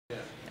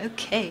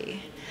Okay.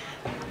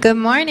 Good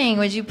morning.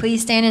 Would you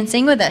please stand and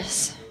sing with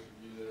us?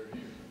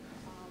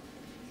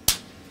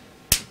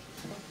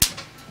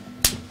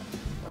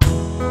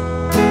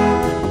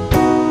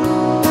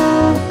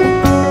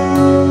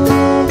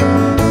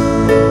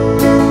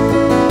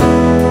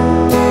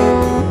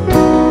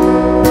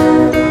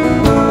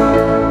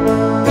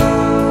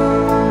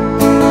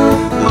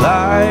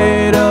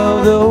 Light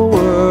of the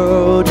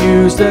world,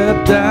 you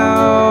step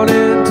down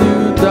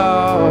into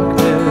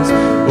darkness.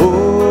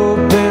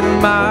 Open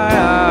my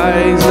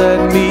eyes,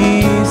 let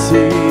me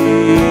see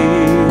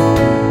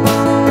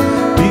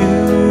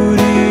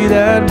beauty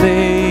that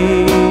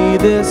made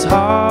this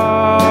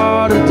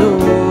heart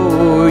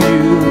adore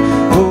you.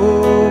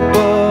 Hope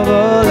of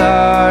a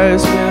life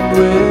spent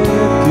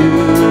with you.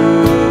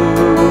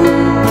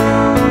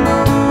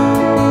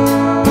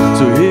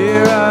 So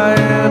here I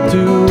am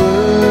to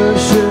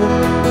worship.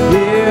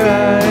 Here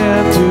I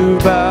am to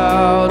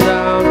bow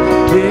down.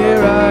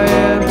 Here I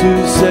am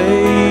to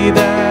say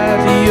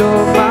that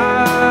you're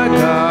my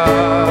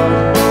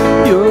God.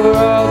 You're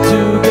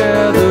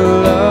altogether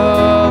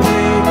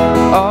lovely,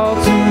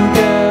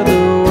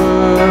 altogether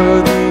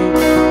worthy,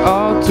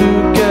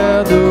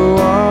 altogether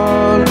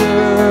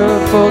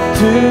wonderful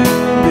to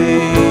me.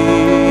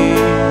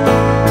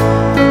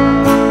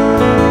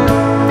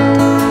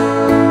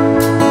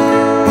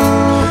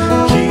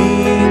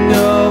 King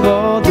of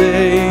all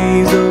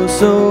days, oh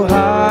so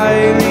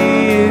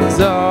highly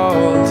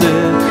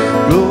exalted,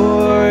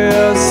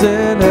 glorious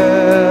in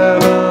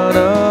heaven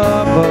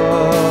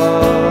above.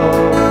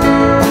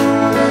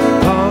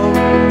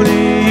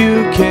 Humbly you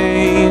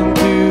came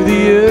to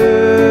the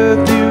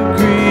earth you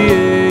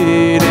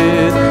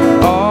created,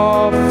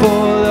 all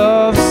for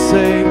love's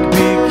sake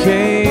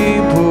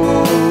became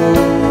poor.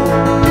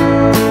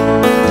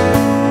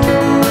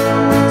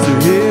 So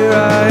here I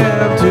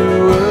am to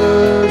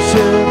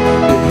worship,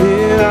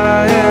 here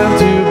I am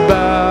to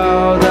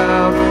bow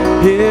down,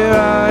 here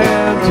I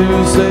am to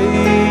say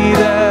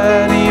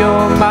that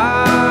you're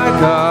my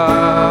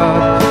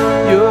God.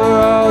 You're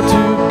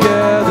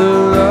altogether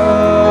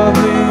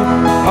lovely,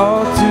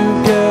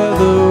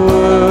 altogether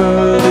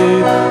worthy,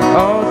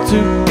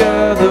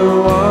 altogether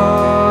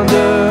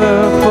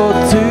wonderful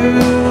to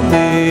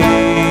me.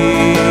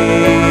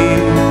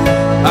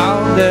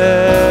 I'll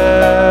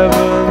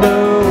never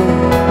know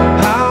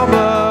how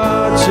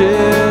much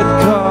it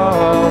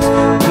costs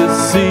to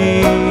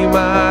see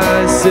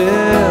my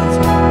sins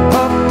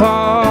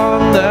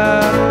upon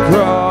that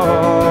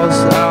cross.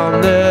 I'll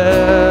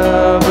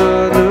never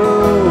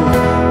know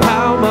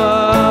how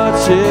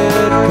much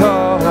it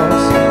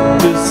costs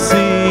to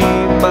see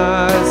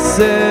my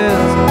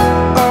sins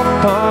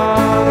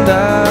upon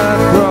that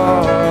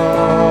cross.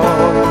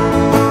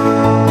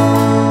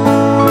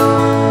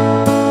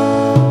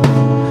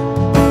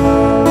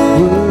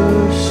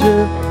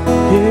 Worship,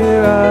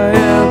 here I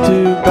am to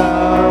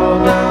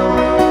bow down,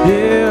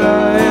 here I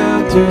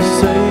am to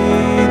say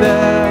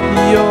that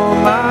you're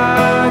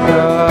my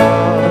God.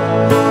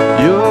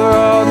 You're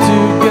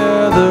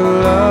altogether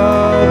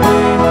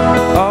lovely,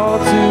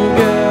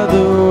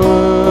 altogether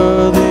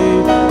worthy,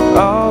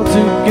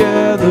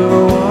 altogether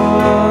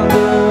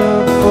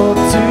wonderful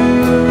to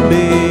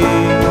me.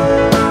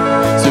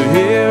 So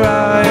here I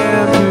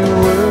am to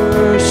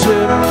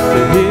worship,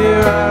 and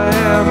here I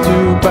am to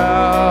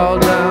bow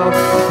down.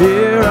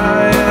 Here I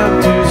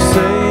am to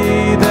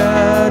say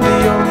that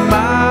you're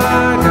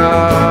my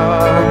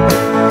God.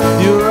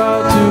 You're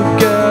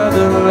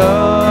altogether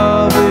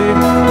lovely,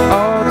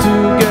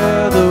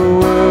 altogether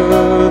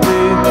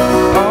worthy,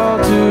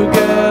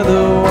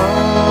 altogether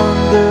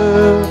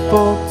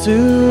wonderful to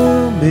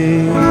me.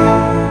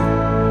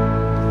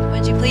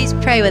 Would you please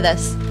pray with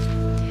us?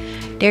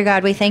 Dear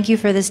God, we thank you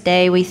for this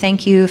day. We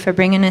thank you for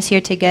bringing us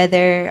here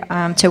together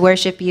to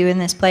worship you in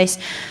this place.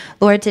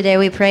 Lord, today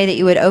we pray that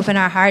you would open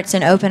our hearts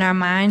and open our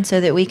minds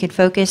so that we could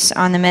focus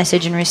on the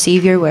message and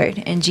receive your word.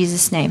 In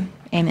Jesus' name,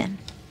 amen.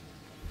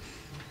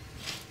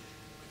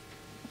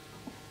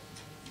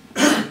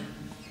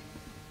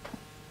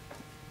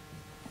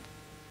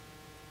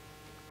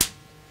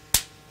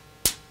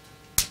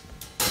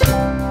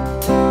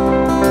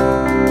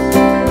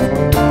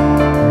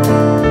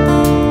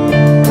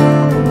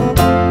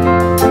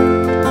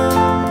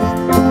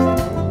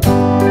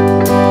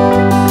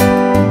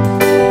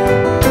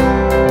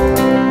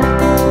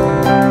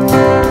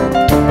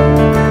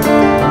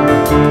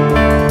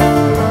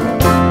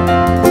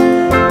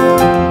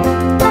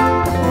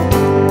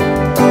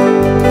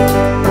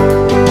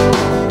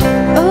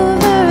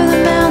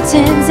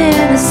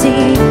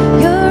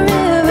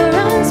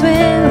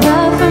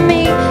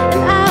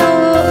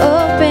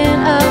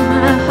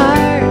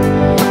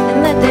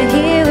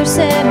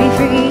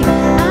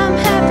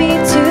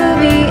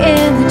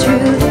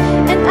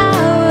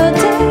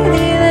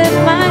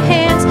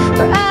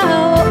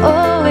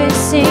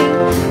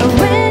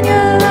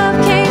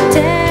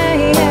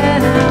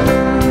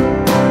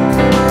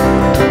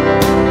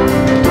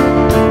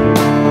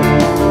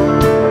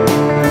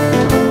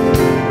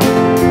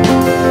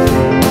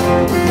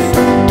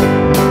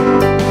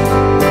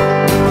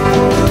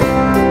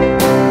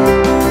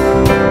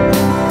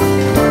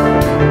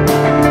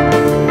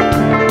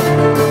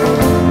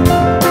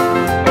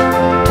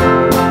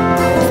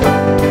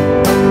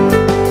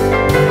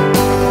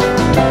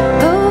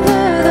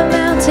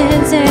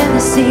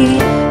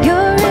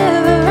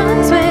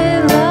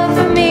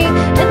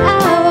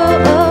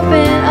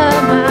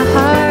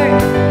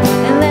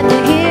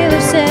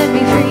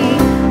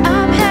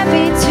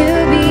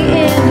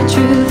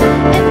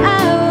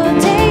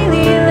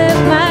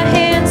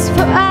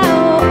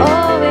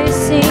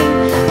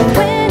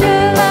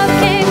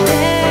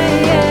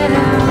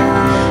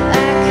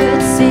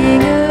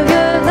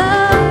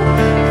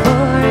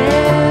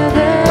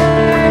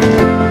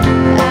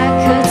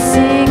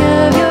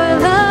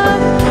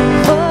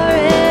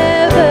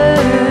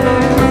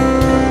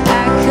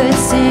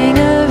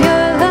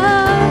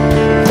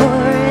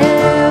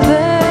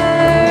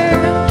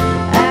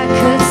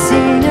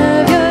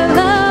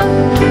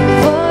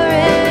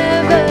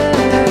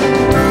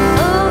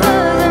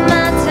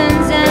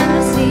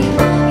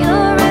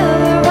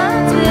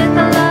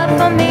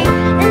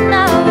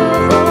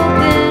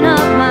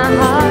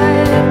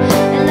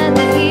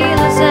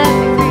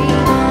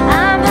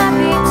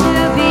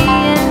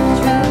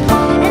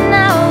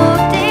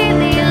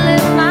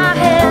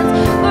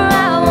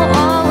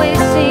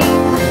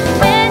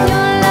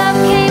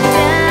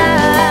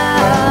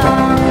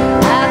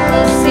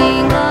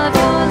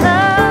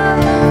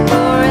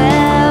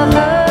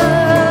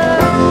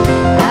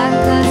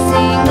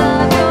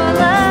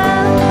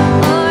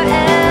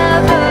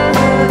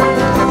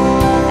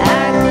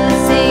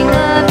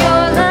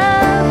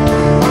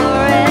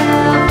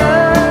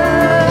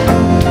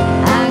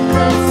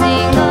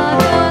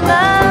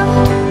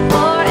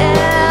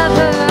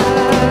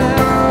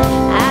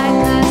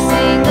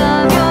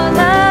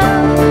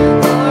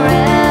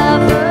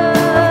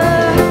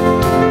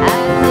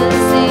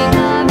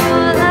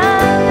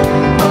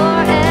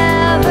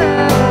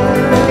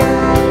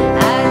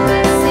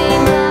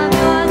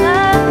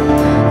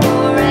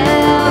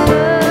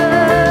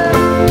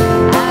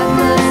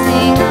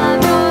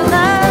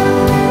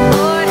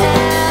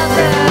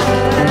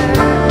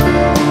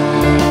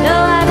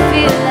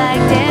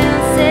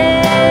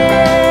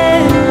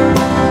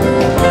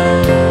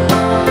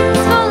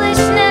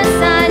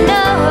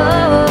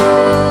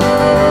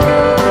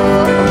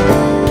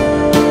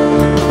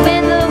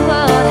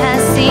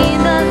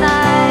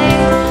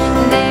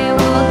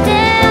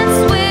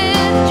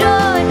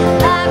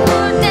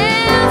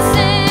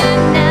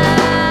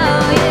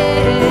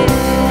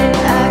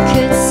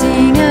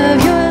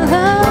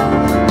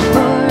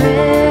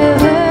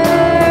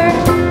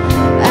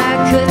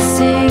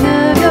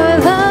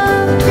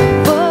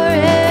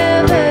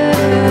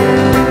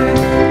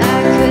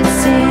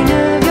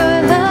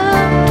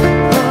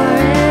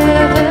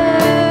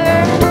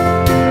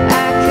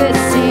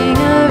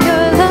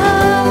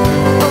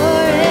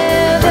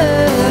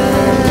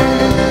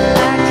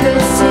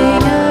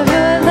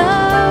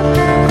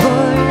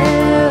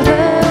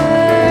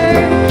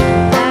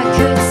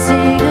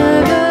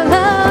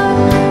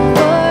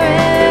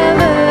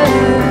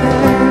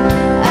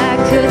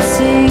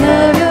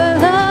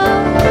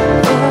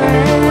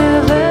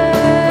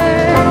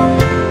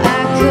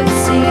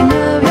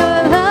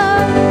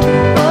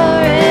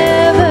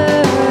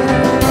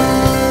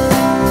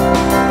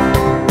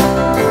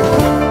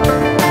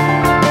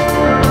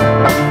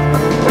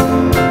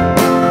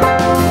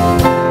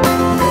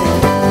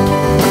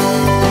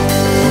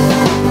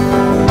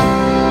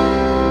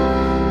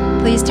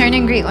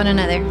 one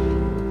another.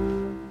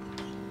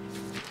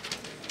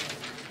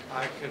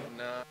 I could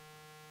not.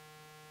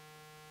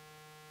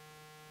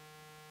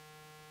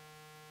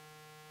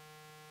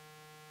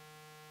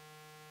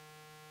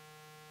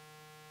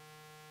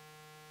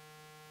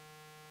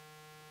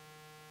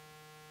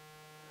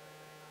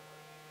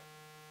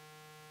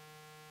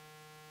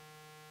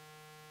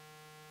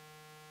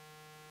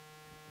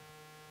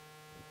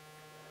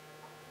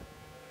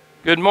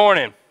 Good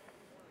morning.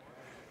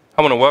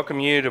 I want to welcome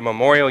you to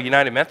Memorial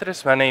United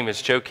Methodist. My name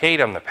is Joe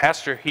Cade. I'm the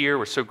pastor here.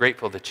 We're so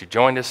grateful that you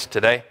joined us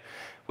today.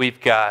 We've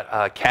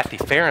got Kathy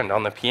Farrand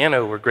on the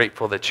piano. We're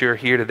grateful that you're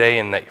here today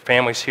and that your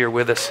family's here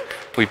with us.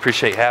 We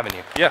appreciate having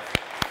you. Yeah.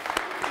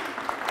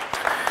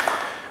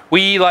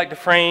 We like to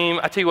frame,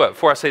 I tell you what,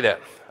 before I say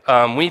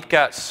that, we've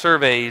got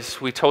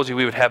surveys. We told you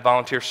we would have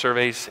volunteer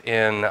surveys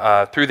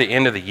through the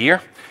end of the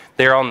year.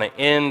 They're on the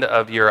end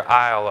of your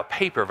aisle, a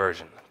paper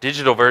version.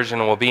 Digital version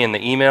will be in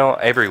the email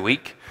every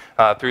week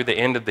through the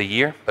end of the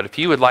year. But if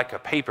you would like a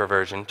paper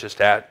version, just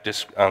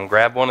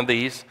grab one of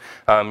these.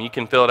 You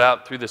can fill it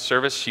out through the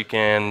service. You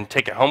can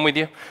take it home with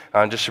you.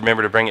 Just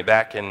remember to bring it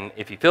back. And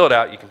if you fill it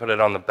out, you can put it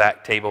on the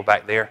back table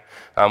back there.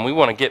 We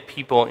want to get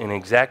people in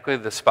exactly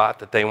the spot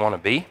that they want to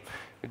be.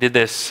 We did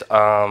this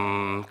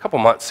a couple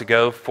months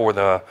ago for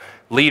the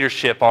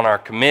leadership on our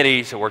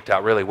committees. It worked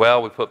out really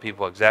well. We put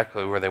people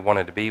exactly where they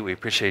wanted to be. We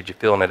appreciate you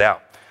filling it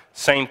out.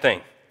 Same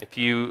thing. If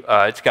you,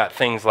 it's got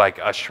things like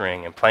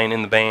ushering and playing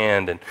in the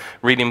band and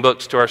reading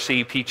books to our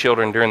CEP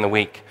children during the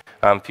week.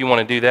 If you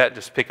want to do that,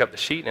 just pick up the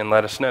sheet and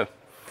let us know.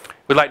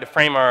 We'd like to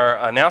frame our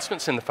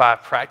announcements in the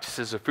 5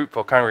 practices of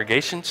fruitful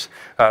congregations,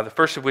 the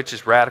first of which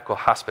is radical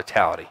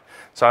hospitality.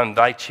 So I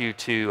invite you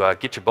to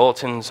get your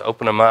bulletins,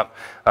 open them up.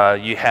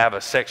 You have a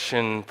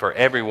section for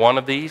every one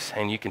of these,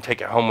 and you can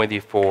take it home with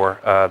you for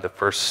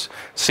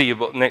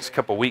the next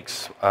couple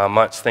weeks,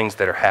 months, things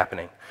that are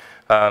happening.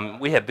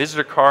 We have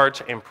visitor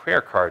cards and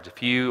prayer cards.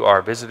 If you are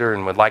a visitor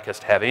and would like us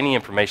to have any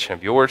information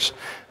of yours,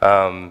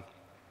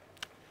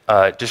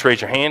 just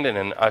raise your hand and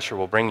an usher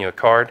will bring you a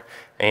card.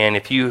 And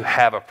if you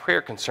have a prayer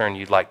concern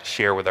you'd like to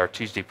share with our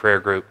Tuesday prayer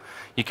group,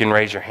 you can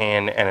raise your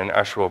hand and an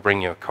usher will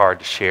bring you a card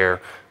to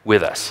share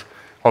with us.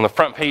 On the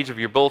front page of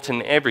your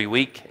bulletin every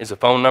week is a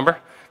phone number.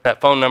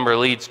 That phone number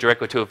leads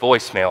directly to a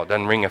voicemail. It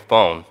doesn't ring a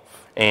phone.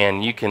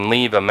 And you can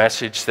leave a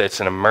message that's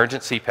an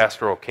emergency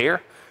pastoral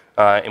care.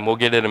 And we'll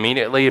get it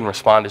immediately and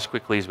respond as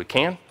quickly as we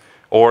can.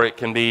 Or it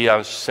can be,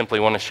 I simply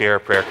want to share a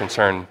prayer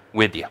concern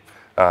with you.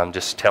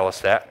 Just tell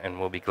us that, and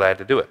we'll be glad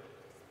to do it.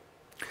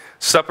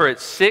 Supper at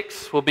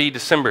 6 will be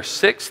December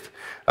 6th.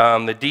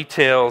 The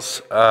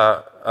details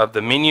of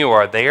the menu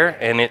are there,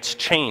 and it's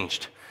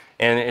changed.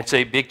 And it's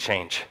a big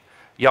change.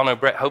 Y'all know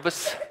Brett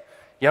Hovis?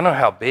 Y'all know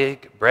how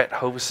big Brett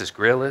Hovis's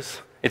grill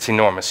is? It's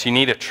enormous. You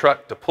need a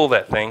truck to pull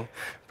that thing.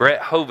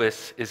 Brett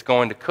Hovis is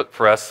going to cook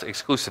for us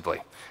exclusively.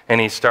 And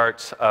he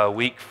starts a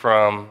week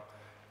from,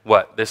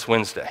 this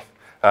Wednesday.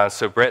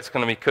 So Brett's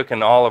going to be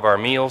cooking all of our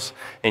meals,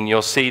 and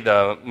you'll see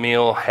the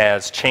meal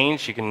has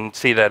changed. You can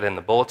see that in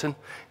the bulletin,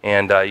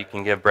 and you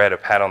can give Brett a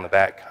pat on the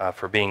back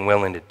for being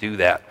willing to do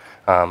that,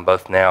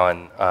 both now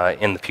and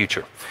in the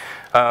future.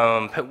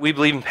 We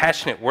believe in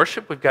passionate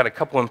worship. We've got a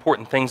couple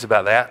important things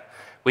about that.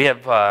 We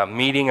have a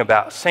meeting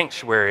about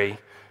sanctuary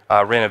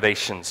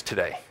renovations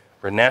today.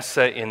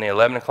 Renessa in the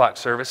 11 o'clock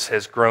service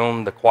has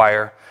grown the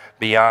choir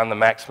beyond the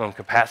maximum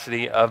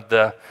capacity of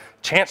the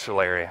chancel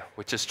area,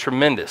 which is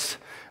tremendous.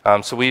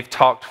 So we've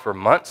talked for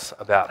months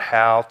about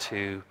how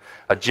to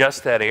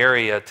adjust that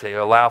area to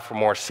allow for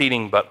more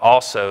seating, but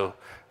also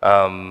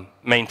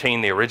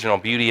maintain the original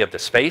beauty of the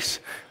space.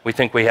 We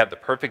think we have the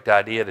perfect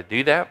idea to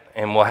do that,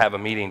 and we'll have a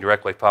meeting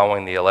directly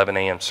following the 11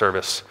 a.m.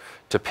 service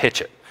to pitch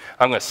it.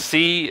 I'm going to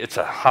see, it's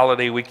a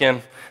holiday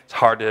weekend. It's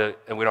hard to,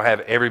 and we don't have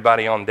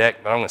everybody on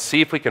deck, but I'm going to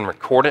see if we can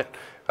record it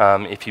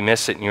if you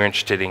miss it and you're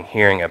interested in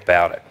hearing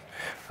about it.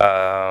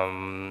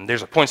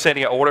 There's a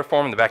poinsettia order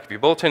form in the back of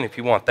your bulletin if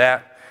you want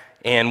that.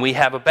 And we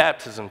have a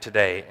baptism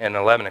today at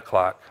 11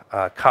 o'clock.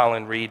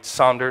 Colin Reed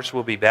Saunders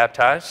will be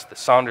baptized. The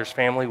Saunders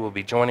family will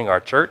be joining our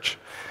church.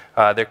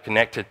 They're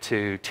connected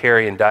to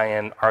Terry and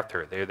Diane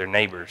Arthur. They're their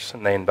neighbors,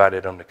 and they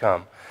invited them to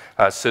come.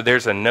 So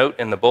there's a note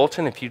in the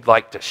bulletin if you'd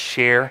like to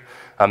share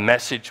a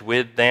message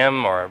with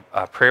them or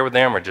a prayer with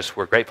them, or just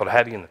we're grateful to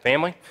have you in the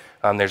family.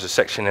 There's a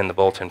section in the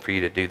bulletin for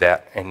you to do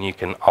that, and you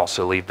can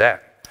also leave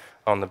that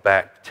on the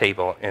back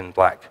table in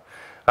black.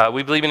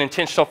 We believe in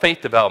intentional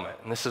faith development,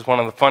 and this is one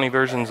of the funny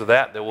versions of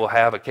that we'll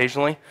have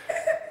occasionally.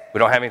 We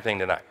don't have anything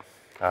tonight.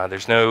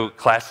 There's no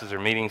classes or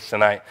meetings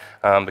tonight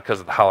because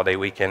of the holiday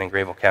weekend in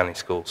Greenville County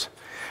Schools.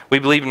 We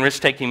believe in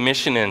risk-taking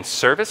mission and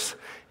service.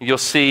 You'll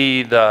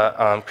see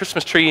the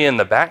Christmas tree in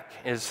the back.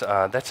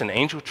 That's an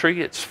angel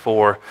tree. It's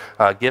for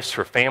gifts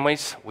for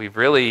families. We've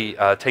really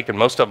taken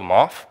most of them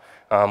off.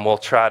 We'll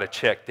try to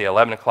check the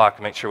 11 o'clock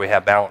to make sure we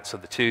have balance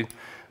of the two,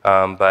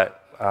 but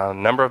a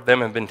number of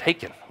them have been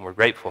taken. We're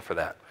grateful for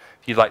that.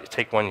 If you'd like to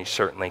take one, you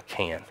certainly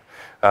can.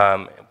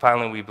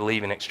 Finally, we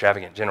believe in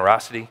extravagant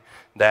generosity.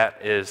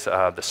 That is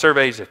the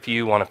surveys. If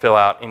you want to fill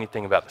out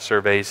anything about the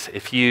surveys,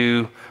 if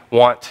you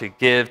want to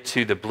give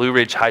to the Blue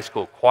Ridge High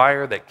School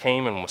Choir that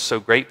came and was so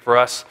great for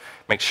us,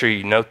 make sure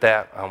you note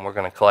that. We're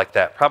going to collect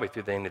that probably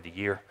through the end of the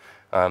year.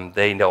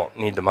 They don't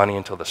need the money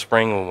until the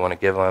spring. We want to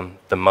give them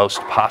the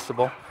most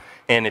possible.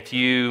 And if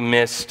you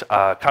missed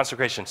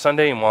Consecration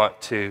Sunday and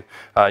want to,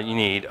 you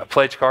need a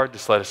pledge card,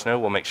 just let us know.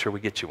 We'll make sure we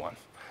get you one.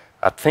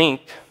 I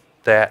think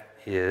that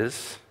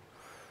is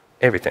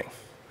everything.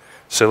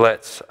 So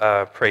let's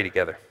pray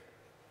together.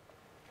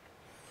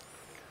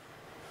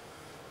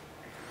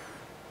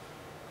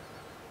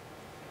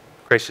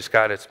 Gracious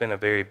God, it's been a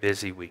very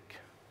busy week.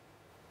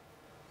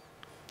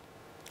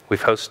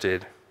 We've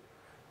hosted,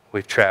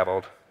 we've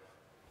traveled,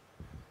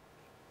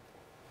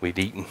 we've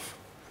eaten,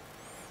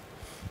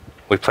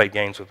 we've played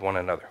games with one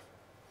another.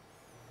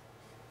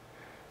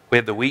 We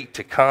have the week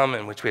to come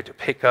in which we had to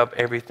pick up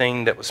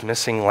everything that was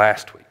missing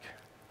last week.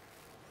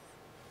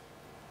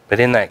 But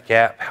in that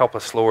gap, help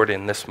us, Lord,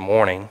 in this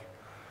morning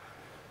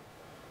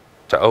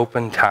to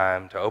open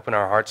time, to open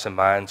our hearts and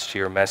minds to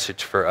your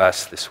message for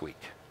us this week.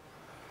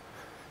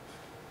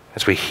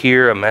 As we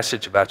hear a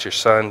message about your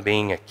Son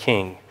being a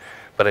king,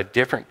 but a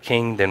different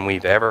king than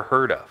we've ever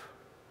heard of,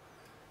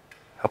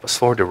 help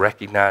us, Lord, to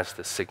recognize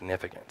the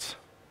significance.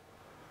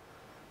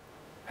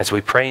 As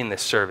we pray in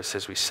this service,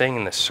 as we sing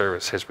in this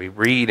service, as we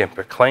read and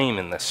proclaim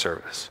in this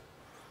service,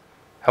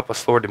 help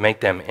us, Lord, to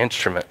make them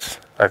instruments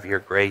of your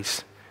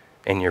grace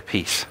and your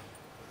peace.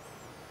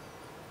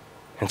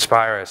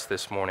 Inspire us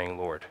this morning,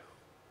 Lord,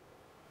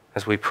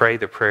 as we pray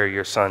the prayer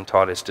your Son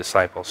taught his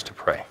disciples to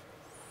pray.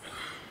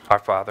 Our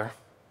Father,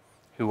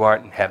 who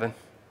art in heaven,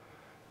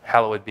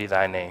 hallowed be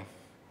thy name.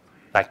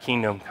 Thy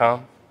kingdom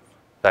come,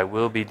 thy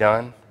will be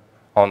done,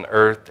 on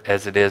earth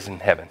as it is in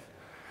heaven.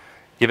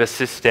 Give us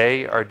this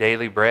day our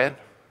daily bread,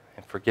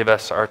 and forgive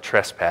us our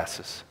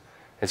trespasses,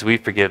 as we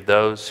forgive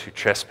those who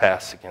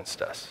trespass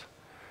against us.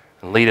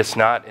 And lead us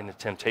not into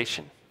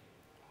temptation,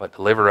 but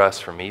deliver us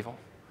from evil.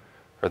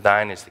 For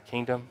thine is the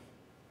kingdom,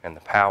 and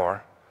the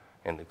power,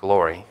 and the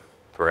glory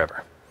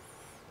forever.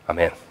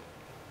 Amen.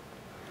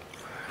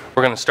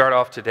 We're going to start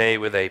off today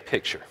with a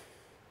picture.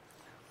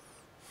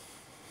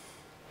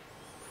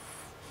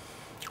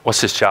 What's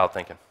this child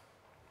thinking?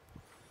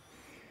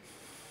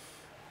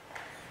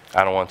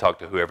 I don't want to talk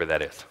to whoever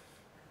that is.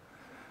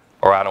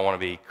 Or I don't want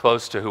to be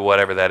close to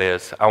whatever that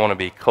is. I want to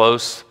be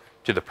close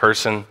to the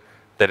person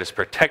that is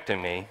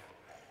protecting me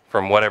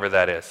from whatever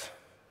that is.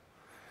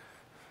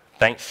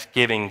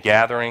 Thanksgiving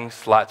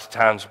gatherings lots of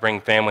times bring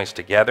families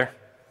together.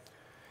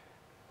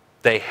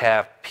 They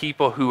have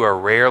people who are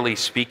rarely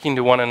speaking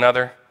to one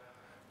another,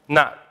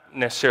 not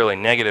necessarily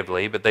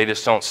negatively, but they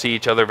just don't see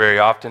each other very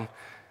often,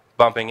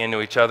 bumping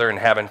into each other and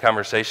having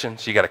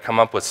conversations. You got to come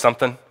up with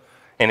something.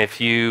 And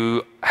if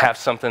you have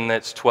something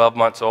that's 12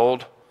 months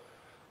old,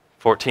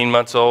 14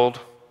 months old,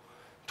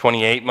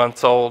 28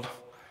 months old,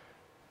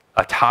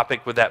 a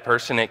topic with that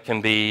person, it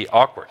can be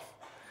awkward.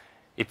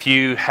 If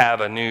you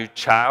have a new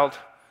child,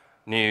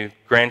 new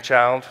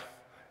grandchild,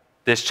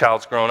 this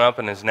child's grown up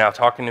and is now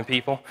talking to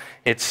people,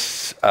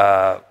 it's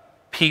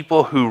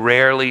people who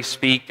rarely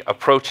speak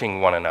approaching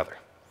one another.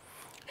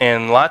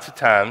 And lots of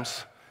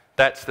times,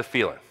 that's the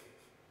feeling.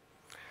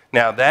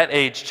 Now, that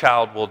age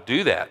child will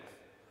do that,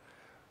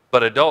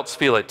 but adults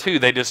feel it too,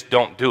 they just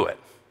don't do it.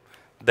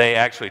 They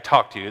actually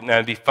talk to you. Now,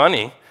 it'd be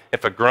funny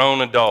if a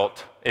grown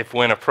adult, if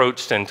when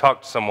approached and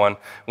talked to someone,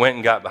 went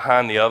and got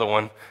behind the other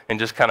one and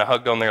just kind of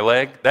hugged on their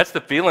leg. That's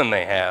the feeling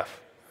they have.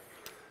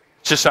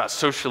 It's just not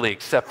socially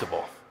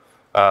acceptable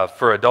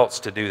for adults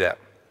to do that.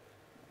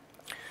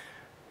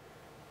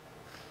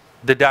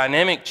 The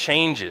dynamic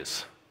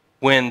changes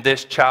when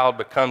this child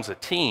becomes a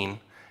teen,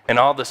 and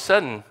all of a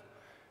sudden,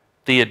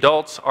 the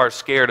adults are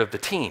scared of the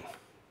teen,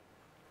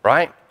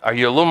 right? Are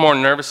you a little more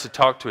nervous to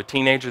talk to a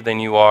teenager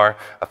than you are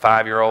a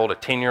 5-year-old, a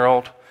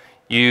 10-year-old?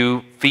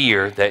 You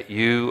fear that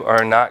you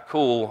are not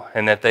cool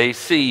and that they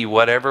see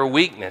whatever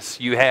weakness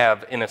you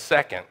have in a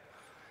second.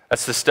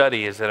 That's the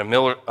study, is that a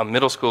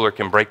middle schooler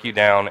can break you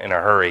down in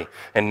a hurry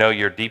and know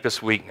your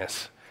deepest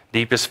weakness,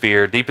 deepest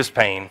fear, deepest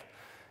pain,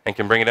 and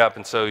can bring it up.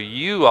 And so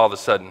you all of a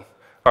sudden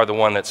are the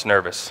one that's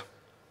nervous.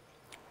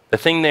 The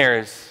thing there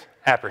is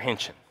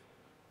apprehension.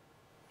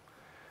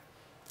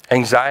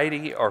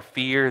 Anxiety or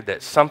fear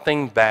that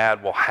something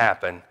bad will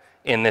happen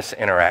in this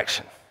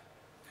interaction.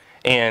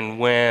 And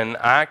when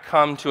I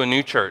come to a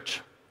new church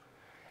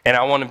and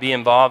I want to be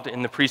involved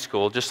in the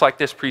preschool, just like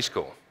this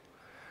preschool,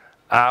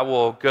 I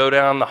will go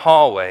down the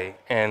hallway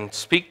and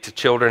speak to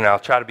children. I'll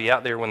try to be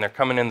out there when they're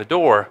coming in the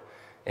door,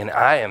 and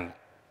I am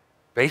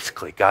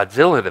basically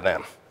Godzilla to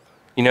them.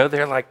 You know,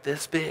 they're like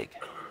this big.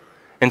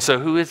 And so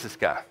who is this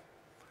guy?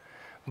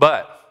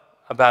 But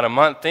about a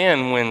month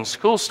in, when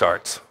school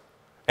starts,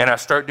 and I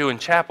start doing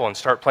chapel and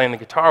start playing the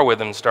guitar with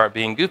them and start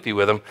being goofy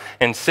with them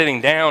and sitting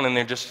down and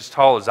they're just as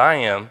tall as I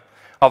am,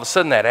 all of a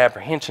sudden that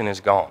apprehension is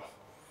gone.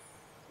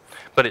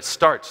 But it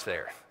starts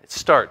there. It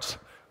starts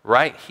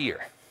right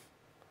here.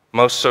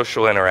 Most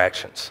social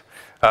interactions.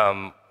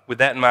 With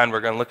that in mind,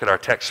 we're going to look at our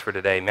text for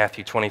today,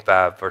 Matthew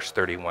 25, verse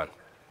 31.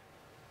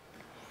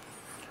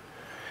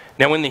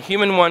 Now when the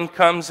human one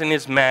comes in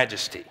his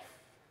majesty,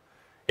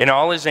 and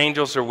all his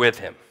angels are with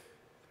him,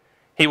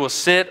 he will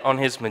sit on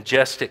his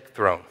majestic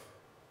throne.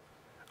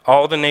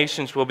 All the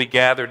nations will be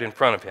gathered in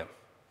front of him.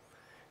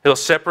 He'll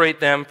separate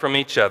them from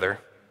each other,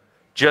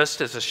 just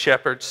as a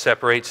shepherd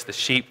separates the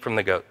sheep from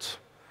the goats.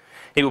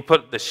 He will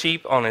put the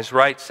sheep on his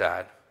right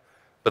side,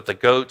 but the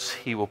goats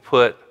he will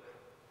put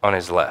on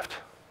his left.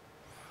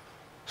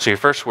 So your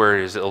first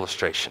word is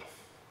illustration.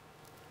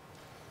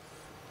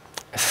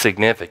 It's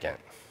significant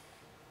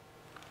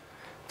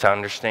to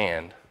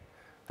understand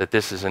that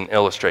this is an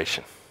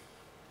illustration,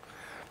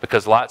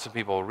 because lots of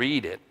people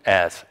read it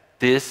as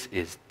this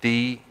is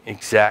the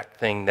exact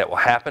thing that will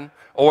happen,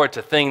 or it's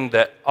a thing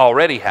that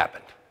already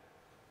happened.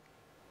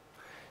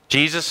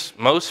 Jesus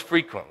most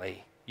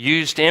frequently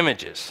used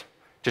images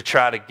to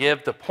try to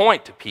give the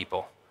point to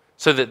people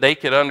so that they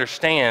could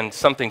understand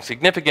something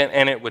significant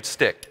and it would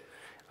stick.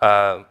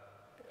 Are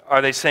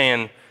they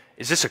saying,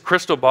 is this a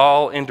crystal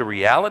ball into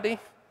reality?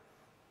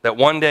 That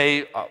one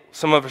day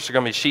some of us are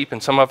going to be sheep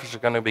and some of us are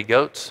going to be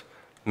goats?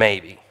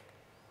 Maybe.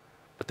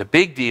 But the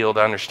big deal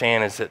to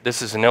understand is that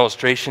this is an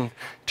illustration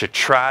to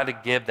try to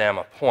give them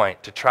a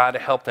point, to try to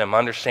help them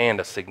understand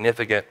a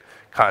significant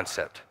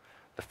concept.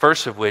 The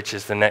first of which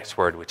is the next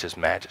word, which is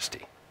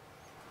majesty.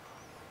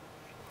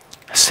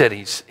 I said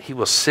he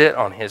will sit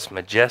on his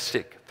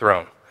majestic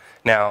throne.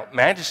 Now,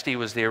 majesty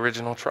was the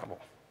original trouble.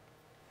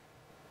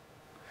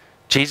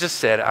 Jesus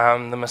said,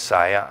 I'm the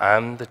Messiah,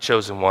 I'm the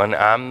chosen one,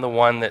 I'm the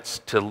one that's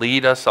to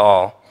lead us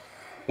all.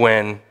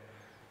 When,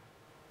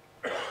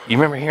 you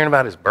remember hearing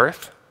about his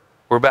birth?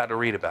 We're about to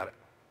read about it.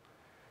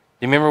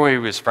 You remember where he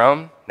was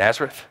from?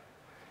 Nazareth?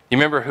 You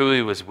remember who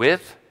he was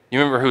with? You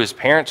remember who his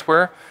parents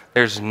were?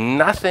 There's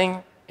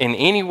nothing in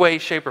any way,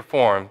 shape, or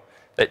form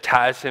that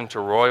ties him to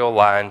royal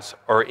lines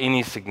or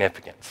any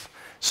significance.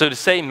 So to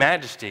say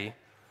majesty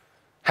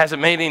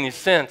hasn't made any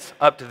sense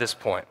up to this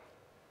point.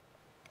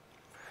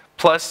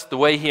 Plus, the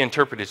way he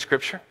interpreted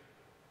Scripture,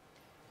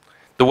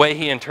 the way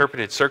he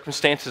interpreted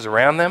circumstances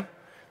around them,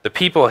 the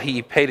people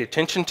he paid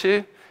attention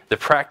to, the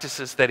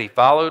practices that he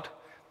followed,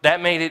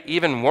 that made it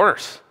even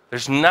worse.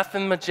 There's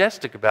nothing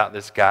majestic about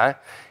this guy.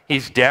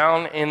 He's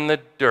down in the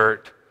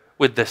dirt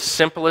with the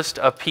simplest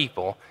of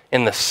people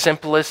in the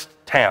simplest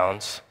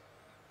towns.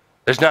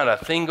 There's not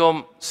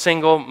a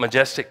single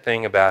majestic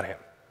thing about him.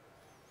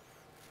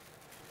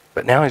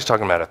 But now he's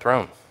talking about a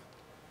throne.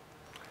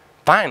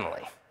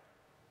 Finally,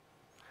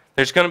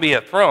 there's going to be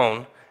a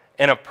throne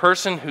and a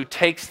person who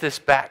takes this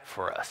back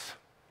for us.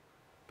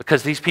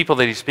 Because these people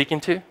that he's speaking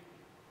to,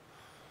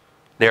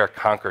 they are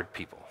conquered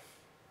people.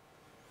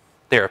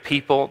 They are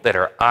people that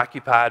are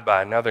occupied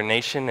by another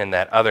nation, and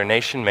that other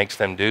nation makes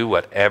them do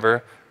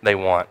whatever they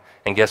want.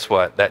 And guess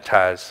what? That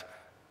ties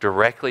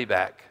directly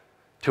back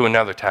to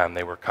another time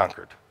they were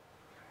conquered.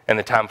 And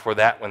the time before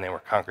that when they were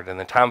conquered. And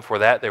the time before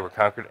that they were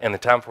conquered. And the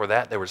time before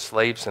that they were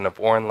slaves in a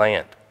foreign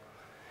land.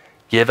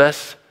 Give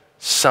us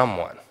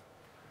someone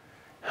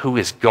who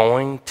is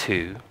going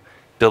to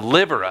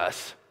deliver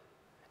us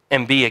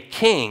and be a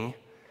king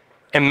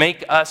and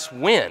make us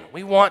win.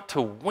 We want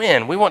to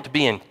win. We want to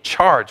be in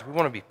charge. We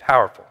want to be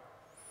powerful.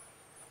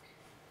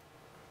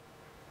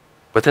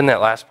 But then that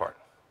last part,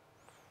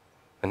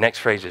 the next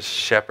phrase is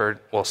shepherd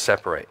will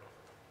separate.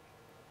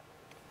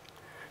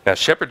 Now,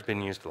 shepherd's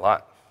been used a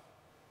lot.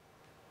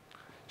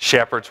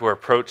 Shepherds were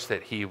approached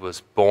that he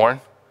was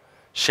born.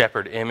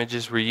 Shepherd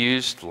images were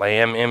used,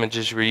 lamb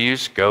images were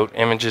used, goat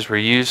images were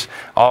used,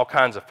 all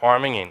kinds of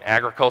farming and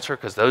agriculture,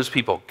 because those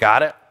people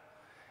got it.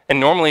 And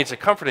normally it's a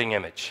comforting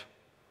image.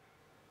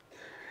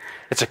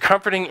 It's a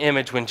comforting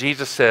image when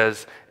Jesus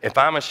says, if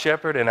I'm a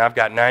shepherd and I've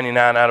got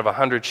 99 out of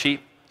 100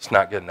 sheep, it's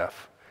not good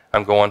enough.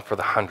 I'm going for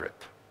the 100th.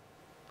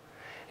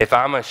 If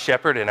I'm a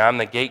shepherd and I'm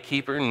the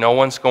gatekeeper, no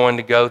one's going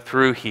to go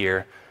through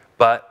here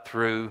but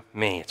through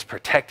me. It's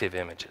protective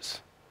images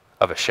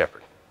of a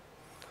shepherd.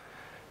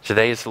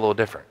 Today it's a little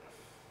different.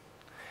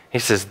 He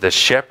says the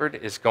shepherd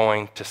is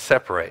going to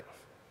separate.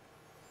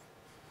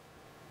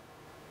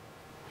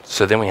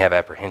 So then we have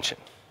apprehension.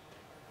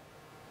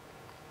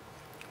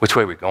 Which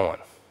way are we going?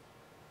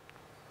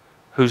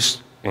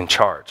 Who's in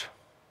charge?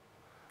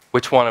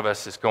 Which one of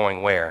us is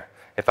going where?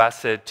 If I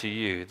said to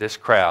you, this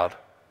crowd,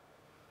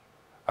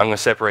 I'm going to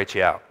separate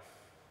you out,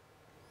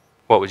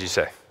 what would you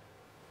say?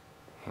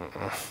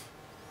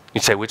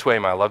 You'd say, which way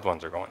my loved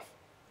ones are going?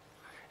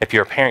 If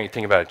you're a parent, you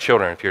think about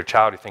children. If you're a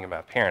child, you think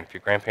about a parent. If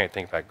you're a grandparent, you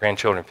think about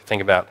grandchildren. If you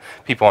think about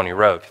people on your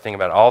road, if you think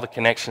about all the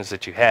connections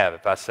that you have,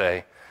 if I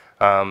say,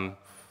 all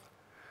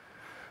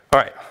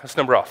right, let's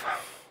number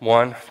off.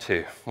 1,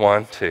 2,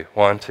 1, 2,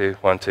 1, 2,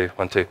 1, 2,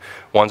 1, 2.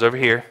 1's over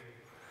here.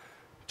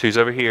 2's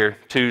over here.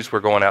 2's we're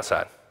going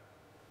outside.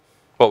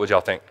 What would y'all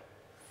think?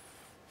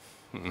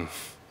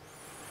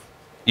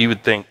 You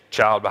would think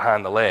child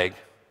behind the leg.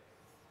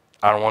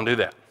 I don't want to do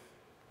that.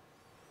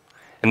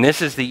 And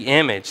this is the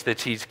image that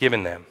he's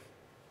given them.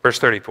 Verse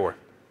 34.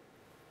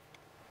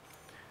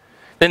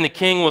 Then the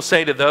king will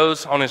say to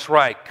those on his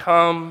right,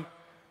 come,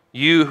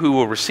 you who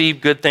will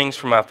receive good things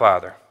from my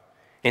Father.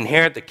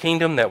 Inherit the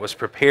kingdom that was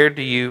prepared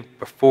to you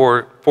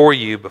for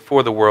you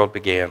before the world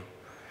began.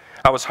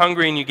 I was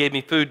hungry and you gave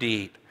me food to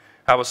eat.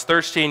 I was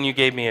thirsty and you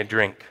gave me a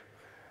drink.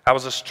 I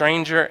was a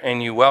stranger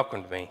and you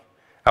welcomed me.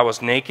 I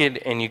was naked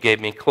and you gave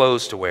me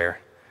clothes to wear.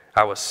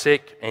 I was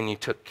sick and you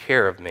took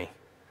care of me.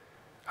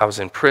 I was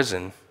in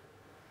prison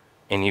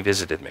and you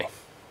visited me.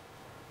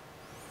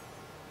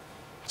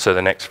 So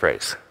the next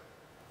phrase,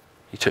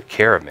 you took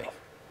care of me.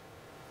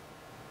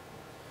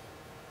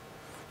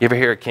 You ever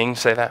hear a king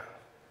say that?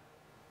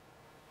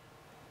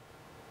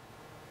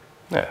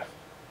 No. I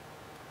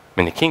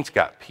mean, the king's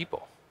got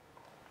people.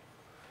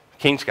 The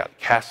king's got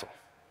the castle.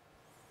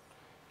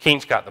 The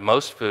king's got the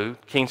most food.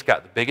 The king's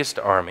got the biggest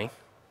army.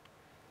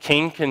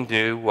 King can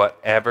do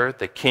whatever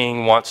the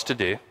king wants to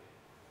do,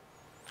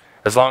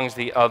 as long as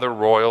the other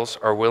royals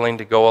are willing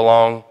to go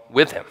along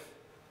with him.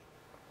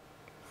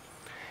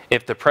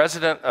 If the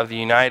President of the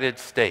United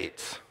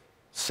States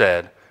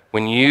said,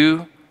 when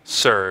you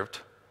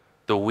served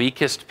the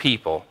weakest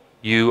people,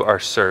 you are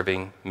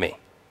serving me. I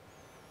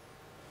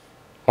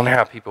wonder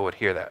how people would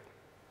hear that.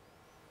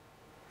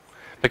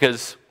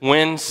 Because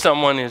when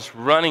someone is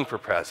running for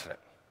president,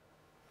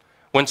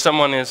 when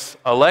someone is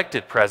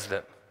elected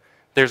president,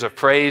 there's a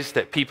phrase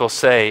that people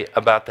say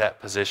about that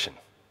position.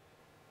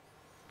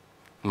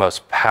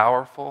 Most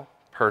powerful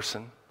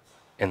person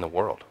in the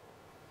world.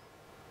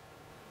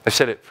 They've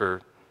said it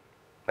for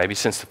maybe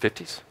since the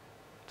 50s,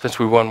 since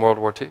we won World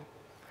War II.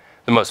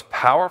 The most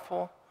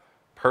powerful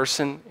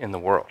person in the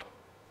world.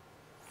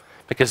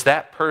 Because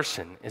that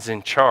person is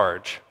in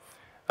charge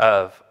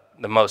of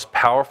the most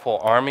powerful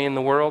army in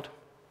the world,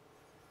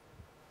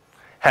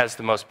 has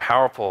the most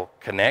powerful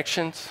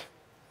connections,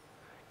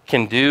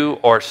 can do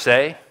or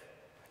say,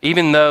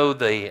 even though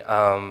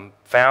the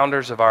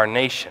founders of our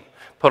nation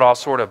put all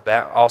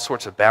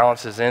sorts of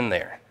balances in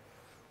there.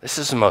 This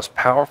is the most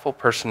powerful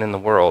person in the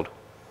world.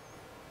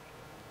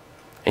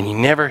 And you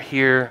never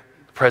hear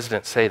the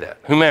president say that,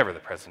 whomever the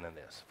president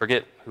is.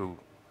 Forget who,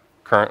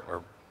 current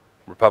or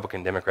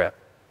Republican, Democrat.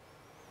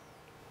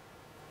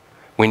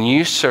 When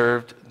you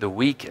served the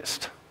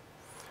weakest,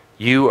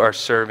 you are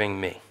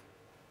serving me.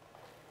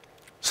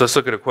 So let's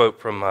look at a quote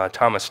from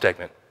Thomas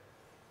Stegman.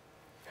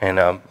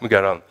 And we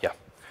got on, yeah.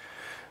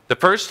 The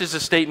first is a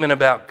statement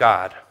about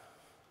God.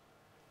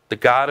 The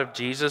God of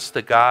Jesus,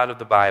 the God of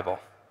the Bible,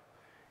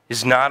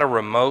 is not a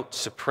remote,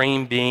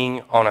 supreme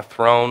being on a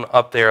throne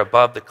up there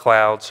above the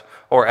clouds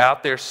or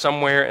out there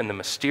somewhere in the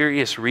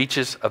mysterious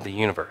reaches of the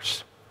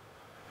universe.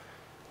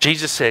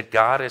 Jesus said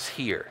God is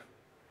here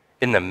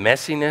in the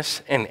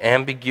messiness and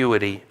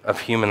ambiguity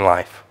of human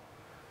life.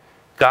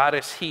 God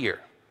is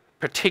here,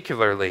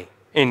 particularly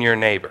in your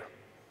neighbor,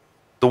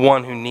 the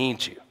one who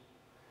needs you.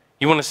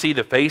 You want to see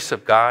the face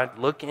of God?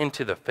 Look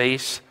into the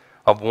face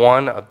of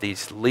one of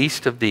these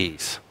least of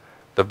these,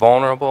 the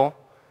vulnerable,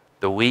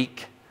 the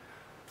weak,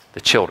 the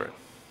children.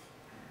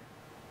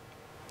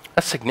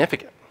 That's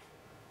significant.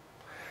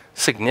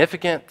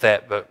 Significant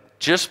that but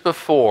just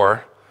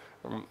before,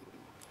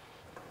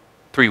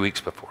 3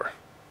 weeks before,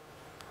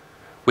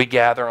 we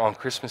gather on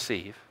Christmas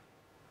Eve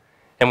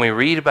and we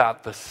read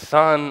about the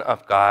Son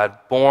of God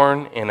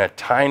born in a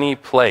tiny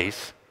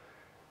place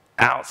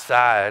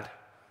outside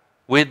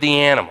with the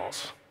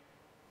animals.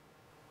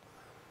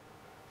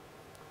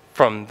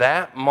 From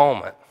that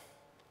moment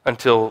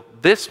until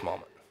this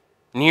moment,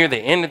 near the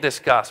end of this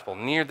gospel,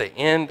 near the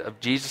end of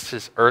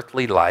Jesus'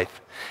 earthly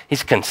life,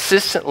 he's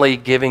consistently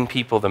giving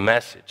people the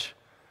message.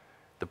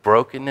 The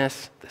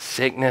brokenness, the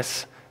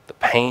sickness, the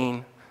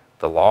pain,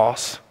 the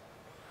loss.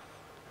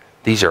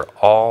 These are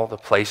all the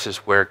places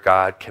where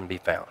God can be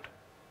found.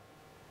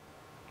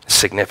 It's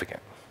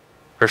significant.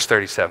 Verse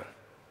 37.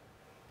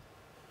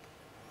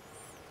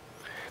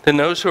 Then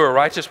those who are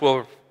righteous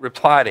will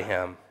reply to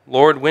him,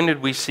 Lord, when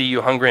did we see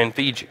you hungry and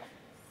feed you,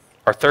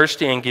 or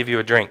thirsty and give you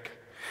a drink?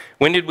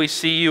 When did we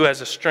see you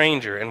as a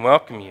stranger and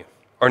welcome you,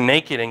 or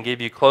naked and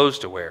give you clothes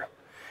to wear?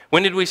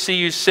 When did we see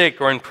you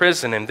sick or in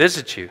prison and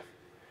visit you?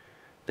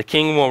 The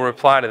king will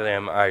reply to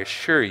them, I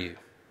assure you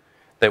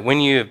that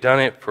when you have done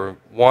it for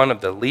one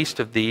of the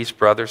least of these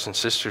brothers and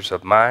sisters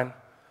of mine,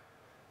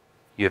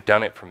 you have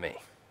done it for me.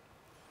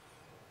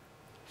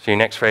 So your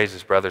next phrase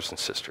is brothers and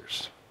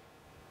sisters.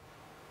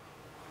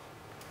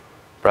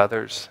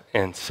 Brothers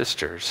and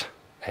sisters,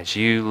 as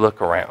you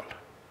look around.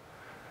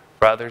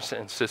 Brothers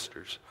and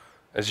sisters,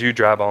 as you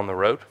drive on the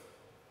road.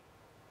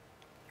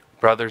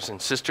 Brothers and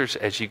sisters,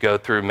 as you go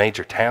through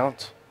major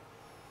towns.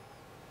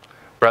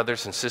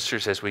 Brothers and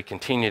sisters, as we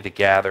continue to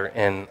gather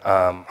in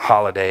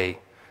holiday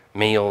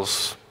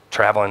meals,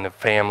 traveling to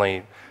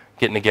family,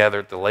 getting together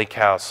at the lake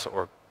house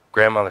or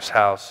grandmother's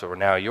house or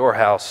now your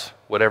house,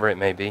 whatever it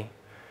may be.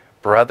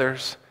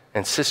 Brothers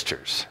and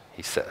sisters,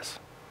 he says.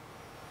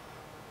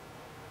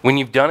 When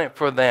you've done it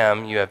for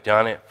them, you have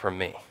done it for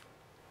me.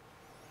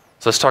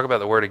 So let's talk about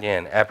the word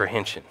again,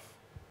 apprehension.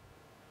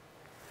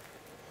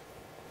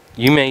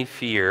 You may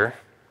fear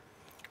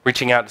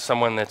reaching out to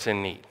someone that's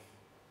in need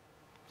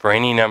for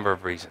any number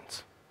of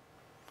reasons.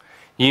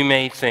 You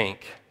may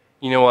think,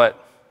 you know what,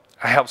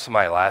 I helped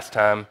somebody last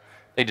time.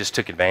 They just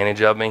took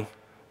advantage of me,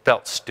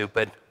 felt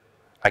stupid.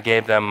 I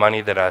gave them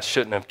money that I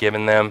shouldn't have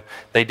given them.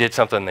 They did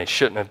something they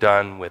shouldn't have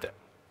done with it.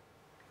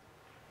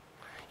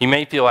 You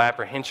may feel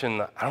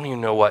apprehension. I don't even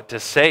know what to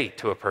say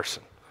to a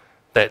person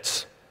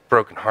that's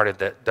brokenhearted,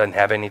 that doesn't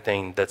have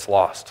anything, that's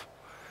lost.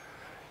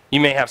 You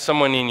may have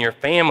someone in your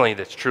family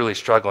that's truly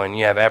struggling.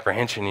 You have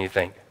apprehension and you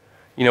think,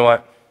 you know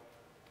what?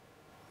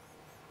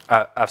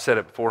 I've said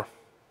it before.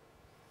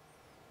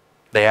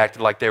 They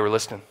acted like they were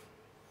listening.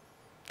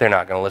 They're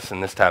not going to listen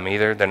this time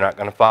either. They're not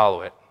going to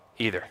follow it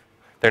either.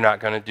 They're not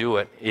going to do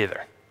it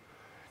either.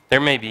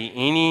 There may be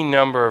any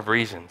number of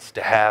reasons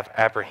to have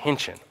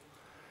apprehension,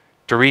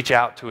 to reach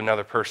out to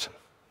another person.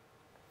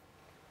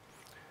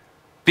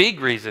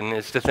 Big reason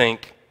is to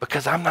think,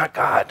 because I'm not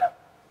God.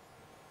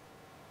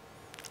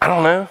 I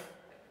don't know.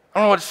 I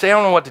don't know what to say. I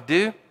don't know what to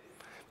do.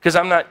 Because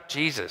I'm not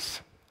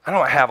Jesus. I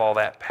don't have all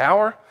that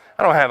power.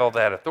 I don't have all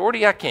that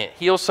authority. I can't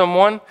heal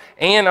someone,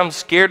 and I'm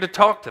scared to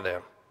talk to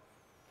them.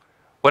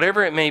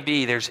 Whatever it may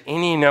be, there's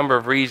any number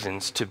of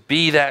reasons to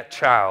be that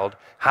child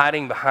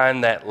hiding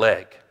behind that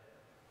leg.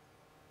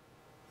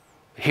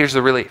 Here's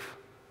the relief.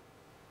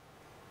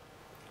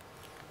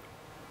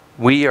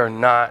 We are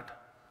not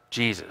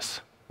Jesus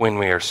when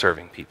we are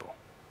serving people.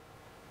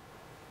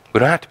 We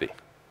don't have to be.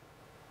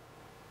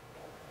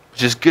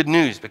 Which is good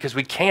news because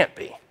we can't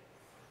be.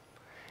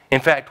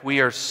 In fact,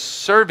 we are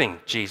serving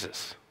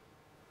Jesus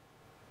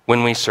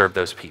when we serve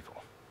those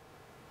people.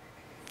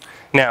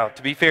 Now,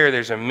 to be fair,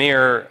 there's a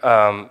mirror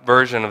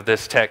version of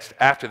this text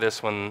after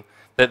this one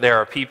that there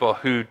are people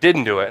who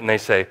didn't do it, and they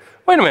say,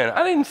 wait a minute,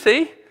 I didn't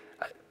see.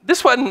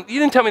 You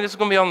didn't tell me this was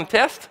going to be on the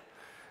test.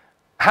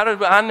 How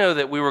did I know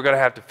that we were going to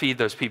have to feed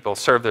those people,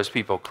 serve those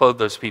people, clothe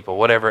those people,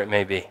 whatever it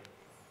may be?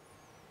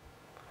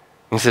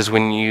 He says,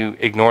 when you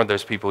ignored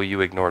those people,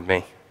 you ignored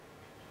me.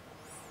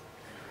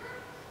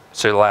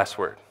 So the last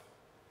word,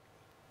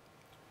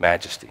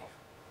 majesty.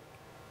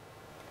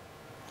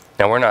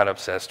 Now, we're not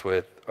obsessed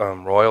with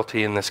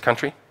royalty in this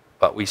country,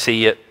 but we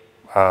see it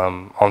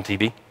on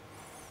TV. You've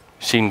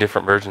seen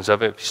different versions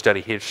of it. If you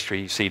study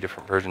history, you see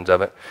different versions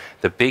of it.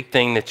 The big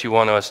thing that you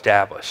want to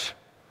establish,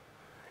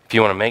 if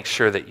you want to make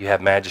sure that you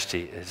have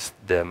majesty, is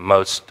the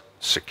most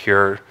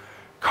secure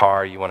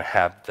car. You want to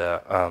have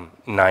the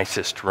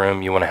nicest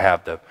room. You want to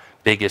have the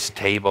biggest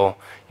table.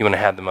 You want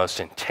to have the most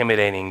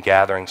intimidating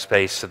gathering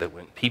space so that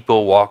when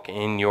people walk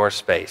in your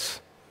space,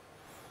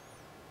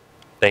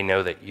 they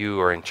know that you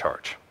are in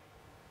charge.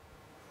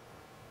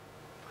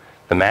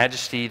 The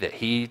majesty that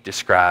he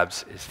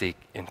describes is the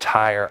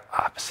entire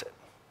opposite.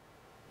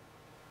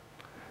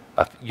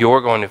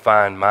 You're going to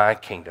find my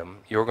kingdom,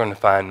 you're going to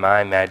find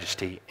my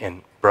majesty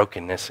in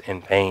brokenness,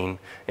 in pain,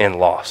 in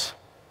loss.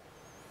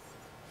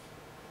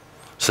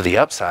 So the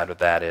upside of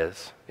that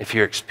is, if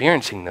you're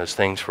experiencing those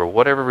things for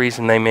whatever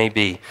reason they may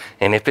be,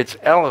 and if it's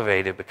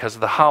elevated because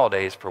of the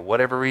holidays for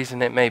whatever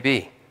reason it may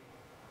be,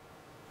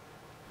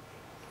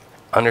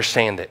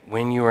 understand that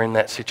when you are in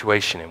that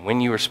situation, and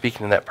when you are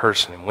speaking to that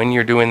person, and when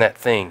you're doing that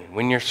thing, and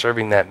when you're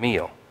serving that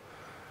meal,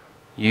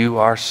 you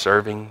are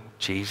serving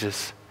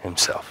Jesus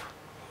himself.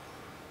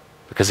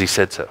 Because he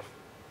said so.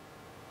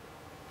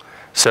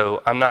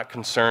 So I'm not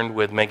concerned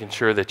with making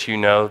sure that you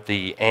know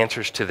the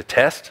answers to the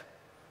test,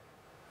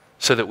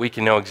 so that we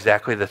can know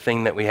exactly the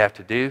thing that we have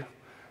to do,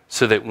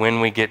 so that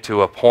when we get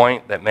to a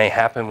point that may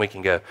happen, we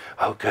can go,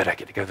 oh good, I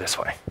get to go this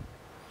way.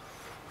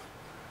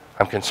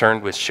 I'm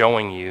concerned with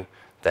showing you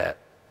that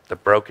the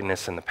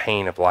brokenness and the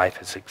pain of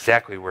life is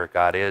exactly where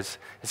God is.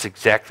 It's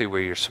exactly where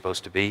you're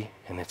supposed to be,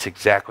 and it's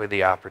exactly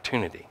the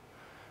opportunity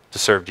to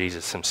serve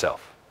Jesus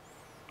himself.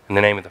 In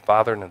the name of the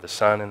Father, and of the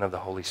Son, and of the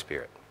Holy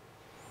Spirit.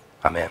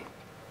 Amen.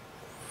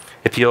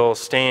 If you'll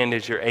stand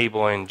as you're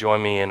able and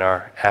join me in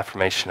our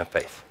affirmation of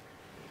faith.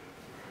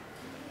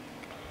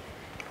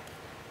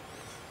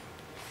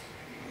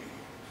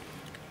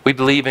 We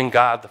believe in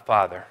God the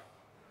Father,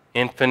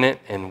 infinite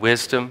in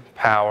wisdom,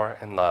 power,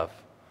 and love,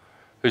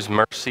 whose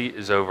mercy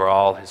is over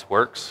all his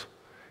works,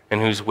 and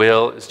whose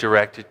will is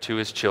directed to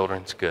his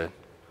children's good.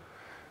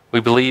 We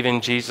believe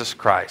in Jesus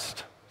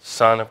Christ,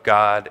 Son of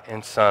God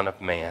and Son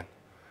of man,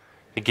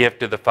 the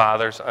gift of the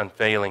Father's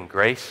unfailing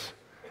grace,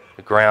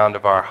 the ground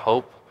of our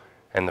hope,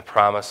 and the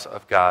promise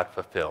of God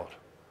fulfilled.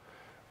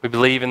 We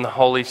believe in the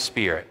Holy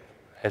Spirit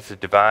as the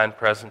divine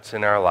presence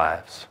in our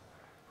lives,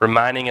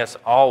 reminding us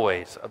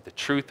always of the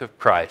truth of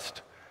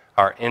Christ,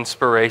 our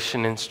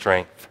inspiration and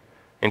strength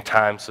in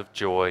times of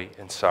joy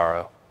and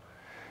sorrow.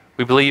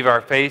 We believe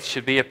our faith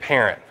should be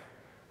apparent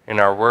in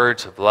our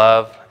words of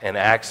love and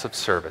acts of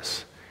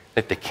service,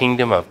 that the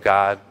kingdom of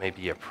God may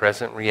be a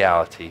present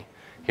reality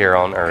here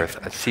on earth.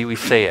 I see we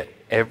say it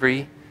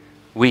every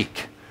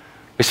week.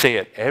 We say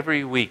it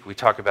every week. We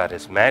talk about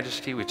his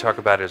majesty, we talk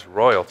about his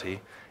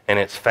royalty, and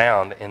it's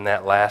found in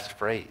that last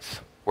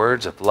phrase,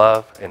 words of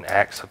love and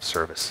acts of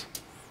service.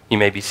 You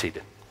may be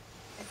seated.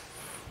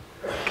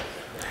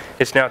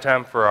 It's now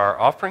time for our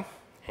offering,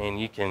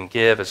 and you can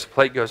give as the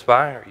plate goes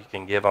by, or you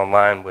can give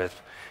online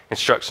with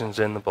instructions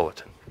in the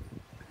bulletin.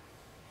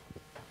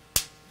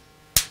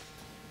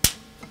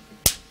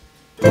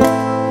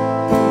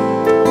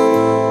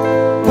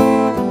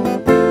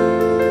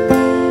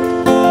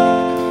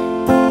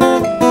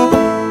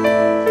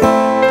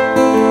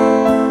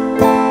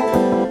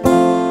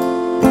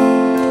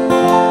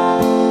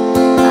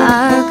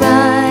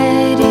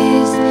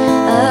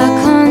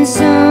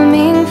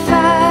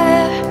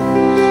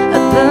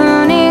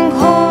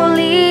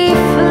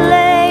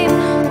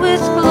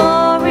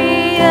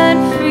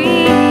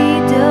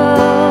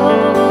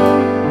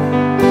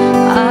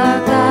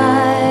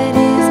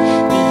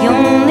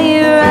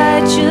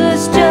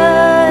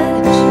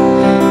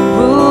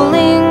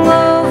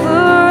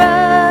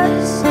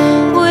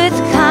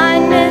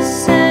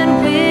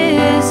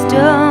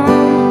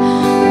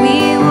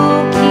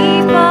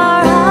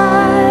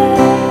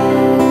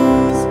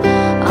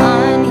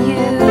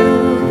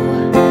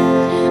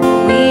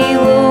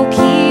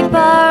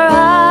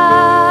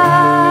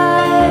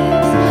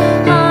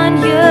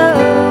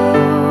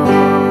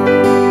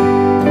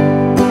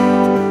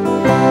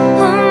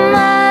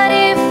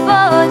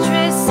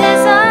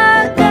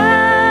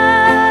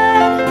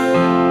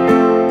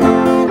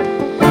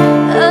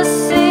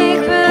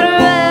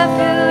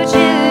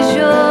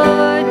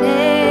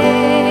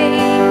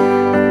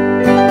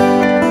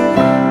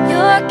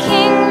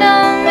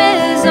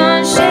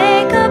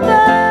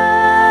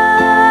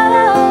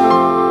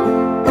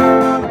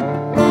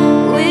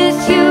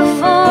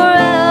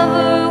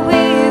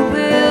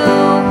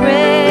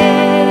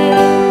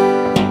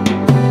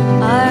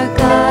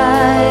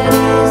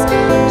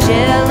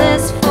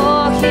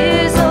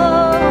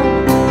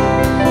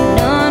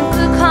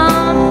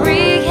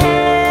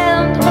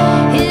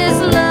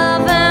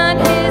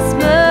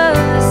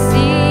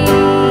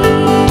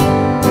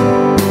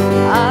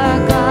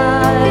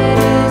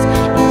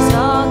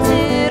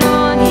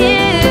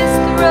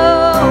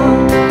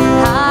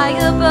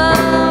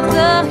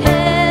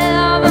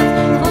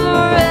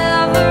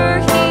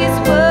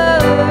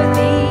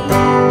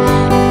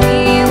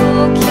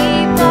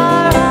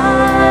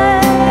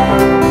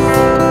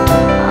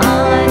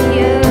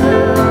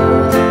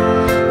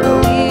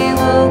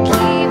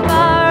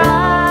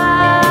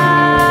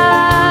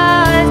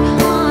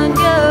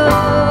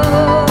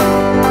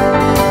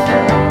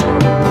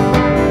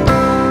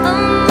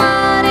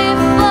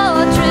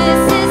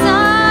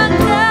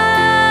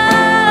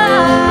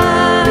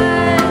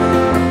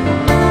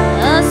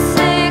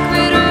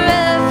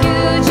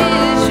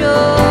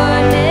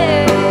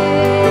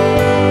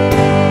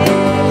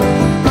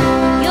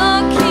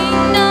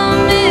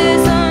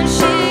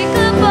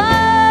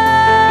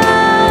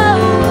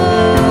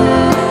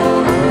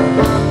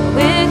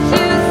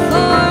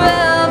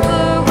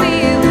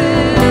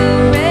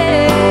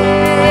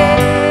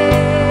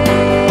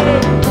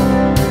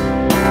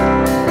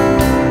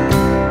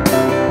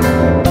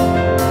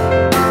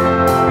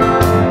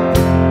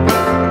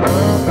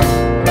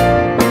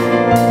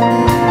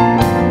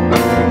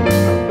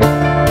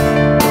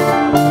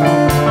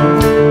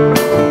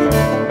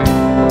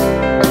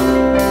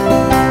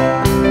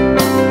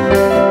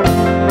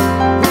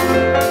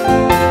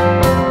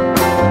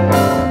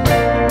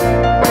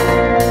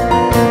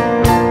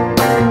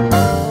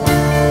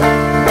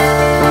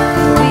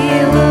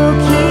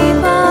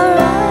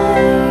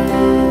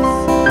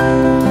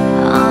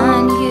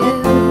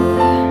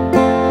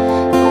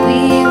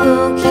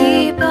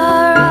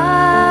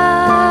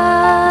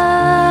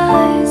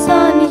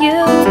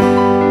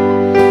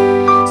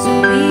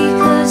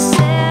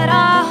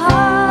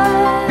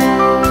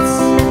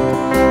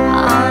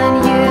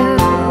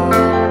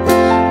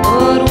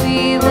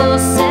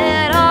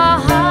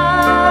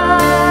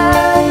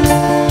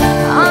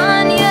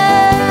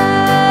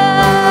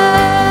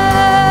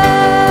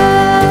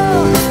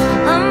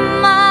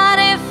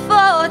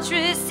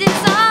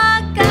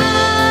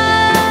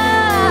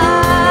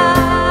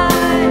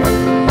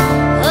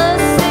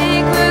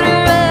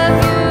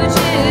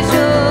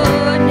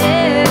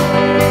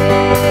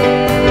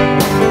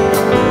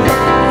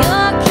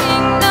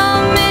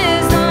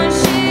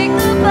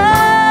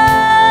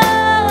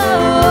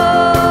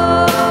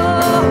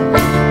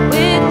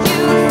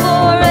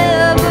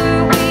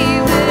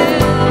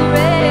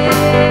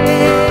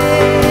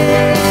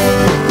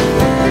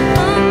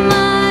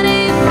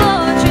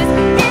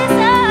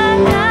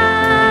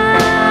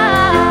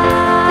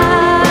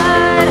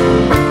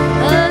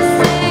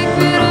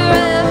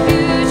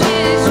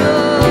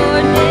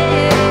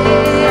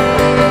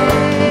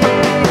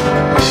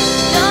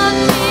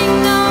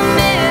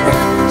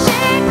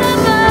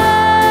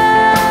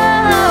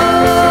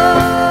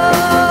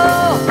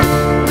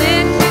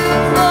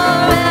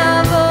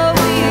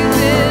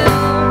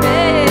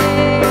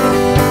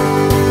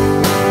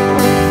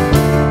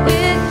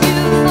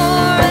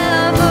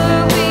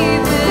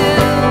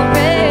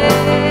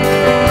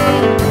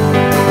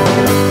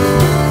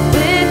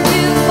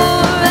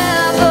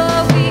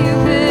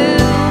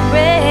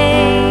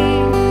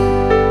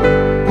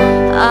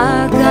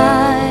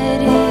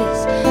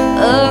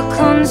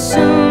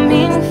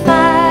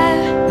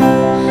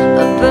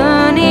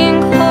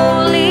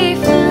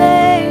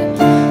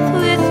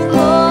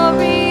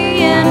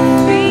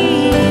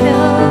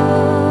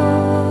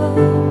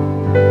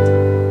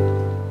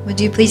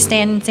 Would you please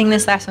stand and sing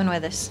this last one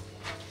with us?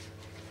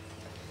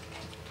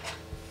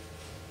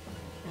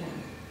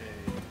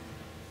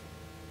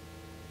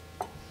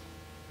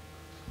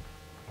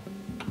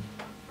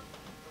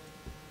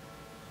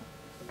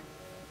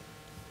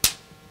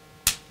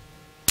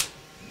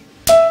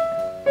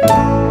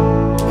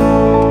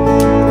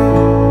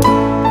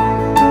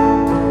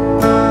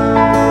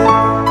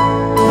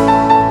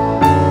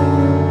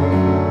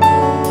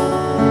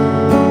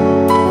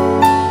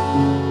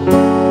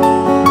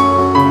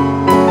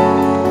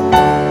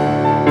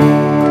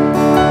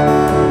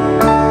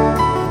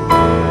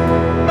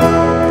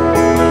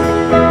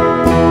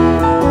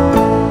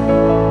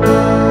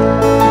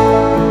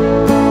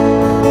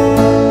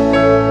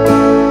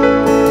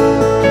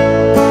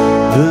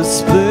 The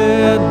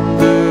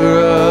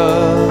splendor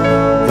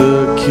of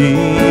the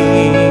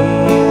King,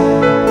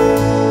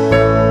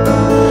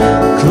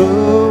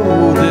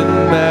 clothed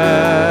in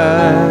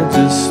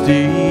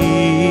majesty,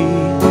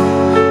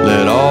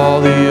 let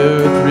all the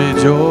earth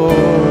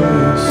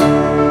rejoice,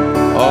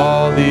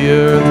 all the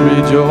earth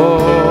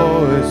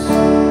rejoice.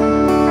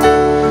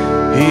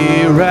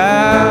 He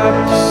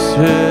wraps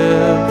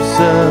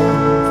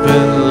himself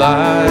in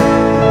light,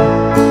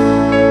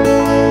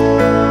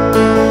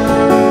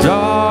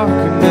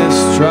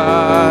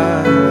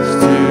 tries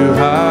to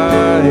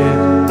hide,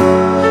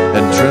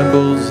 and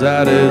trembles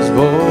at his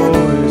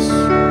voice,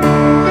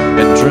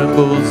 and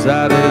trembles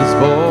at his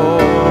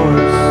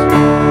voice.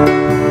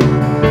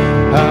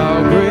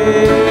 How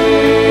great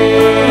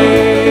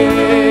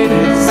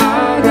is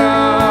our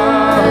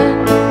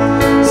God?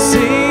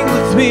 Sing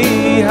with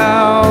me,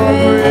 how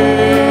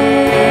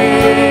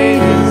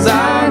great is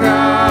our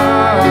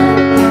God,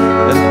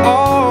 and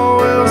all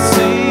will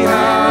see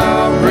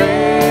how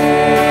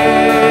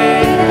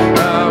great,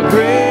 how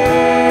great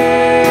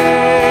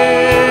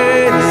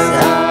is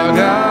our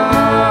God.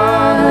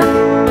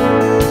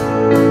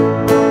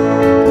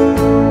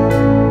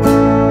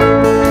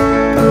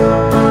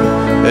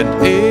 And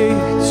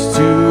age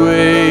to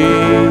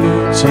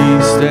age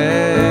he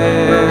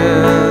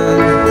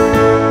stands,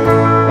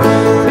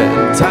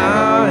 and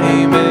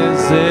time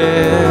is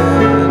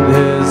in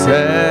his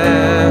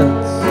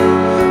hands,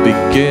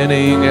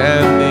 beginning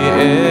and the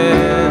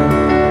end,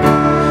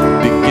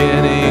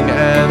 beginning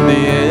and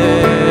the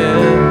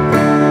end.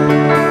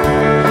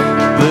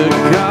 The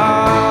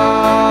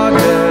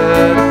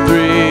Godhead,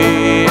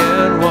 three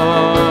in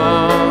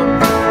one,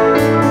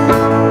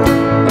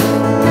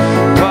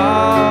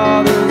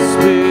 Father,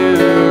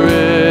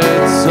 Spirit,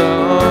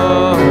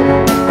 Son,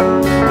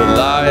 the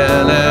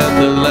Lion and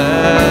the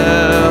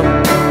Lamb,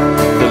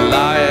 the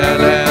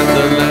Lion and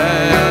the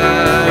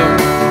Lamb.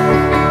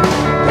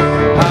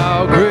 How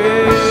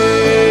great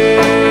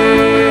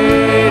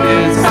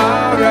is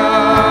our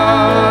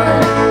God?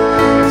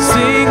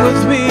 Sing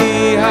with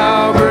me,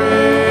 how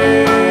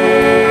great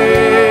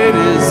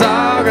is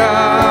our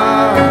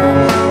God,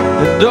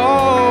 and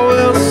all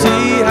will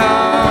see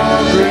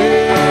how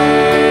great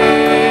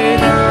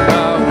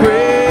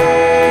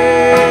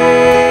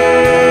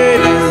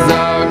is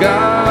our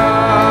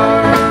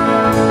God.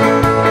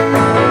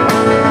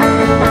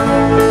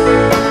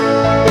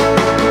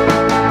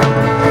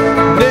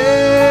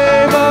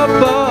 Name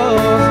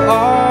above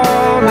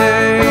all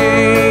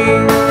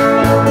names,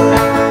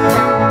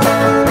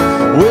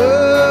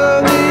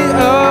 worthy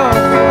of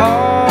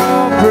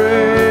all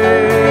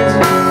praise.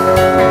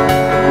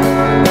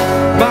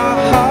 My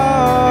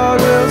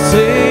heart will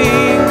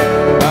sing,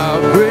 how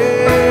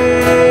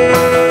great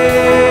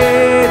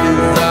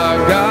is our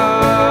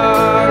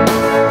God.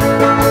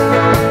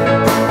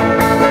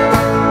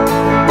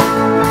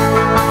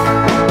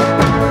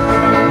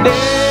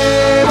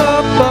 Name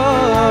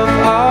above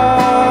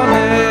all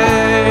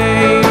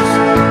names,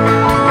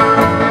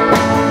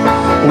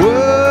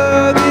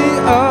 worthy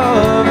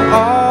of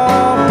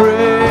all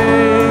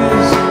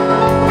praise.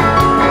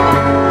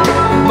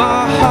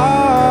 My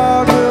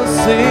heart will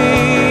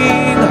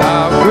sing,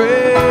 how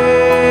great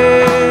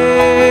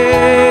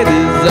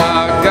is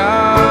our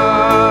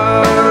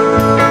God.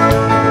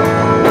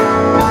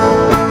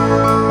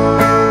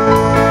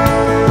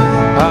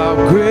 How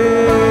great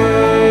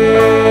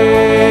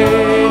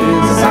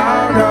is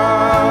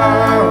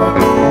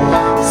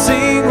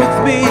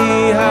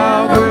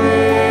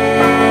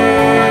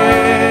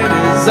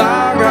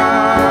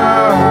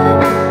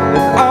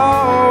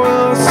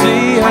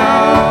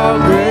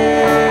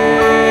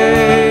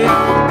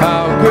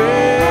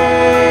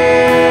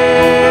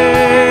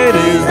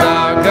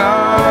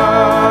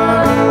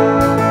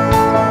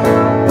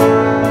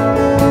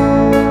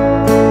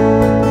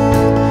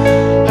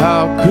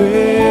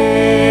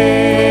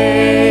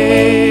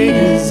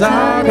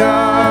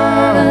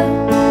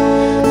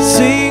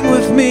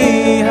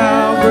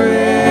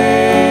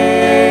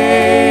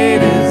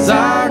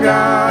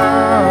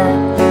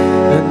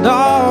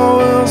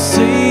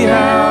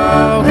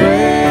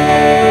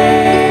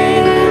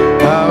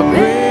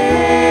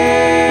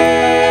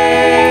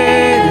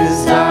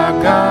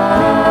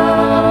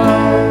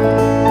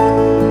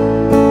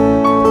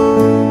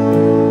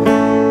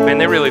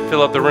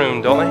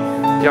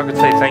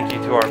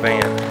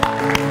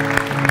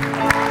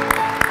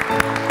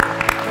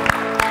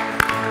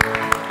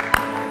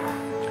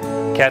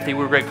Kathy,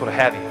 we're grateful to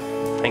have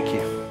you. Thank you.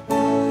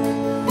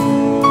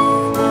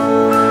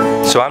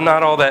 So I'm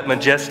not all that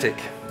majestic.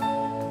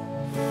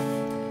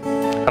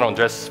 I don't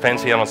dress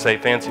fancy. I don't say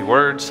fancy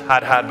words.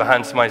 Hide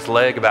behind somebody's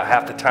leg about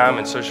half the time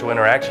in social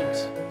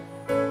interactions.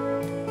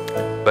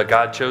 But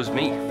God chose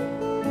me.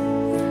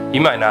 You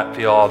might not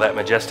feel all that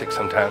majestic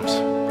sometimes.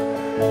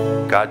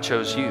 God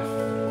chose you.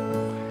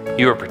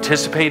 You are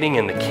participating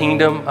in the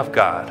kingdom of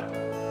God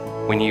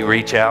when you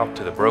reach out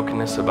to the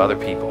brokenness of other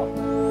people.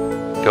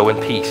 Go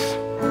in peace.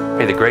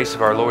 May the grace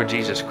of our Lord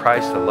Jesus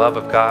Christ, the love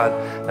of God,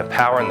 the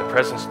power and the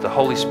presence of the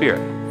Holy Spirit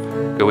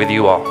go with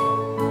you all.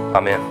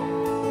 Amen.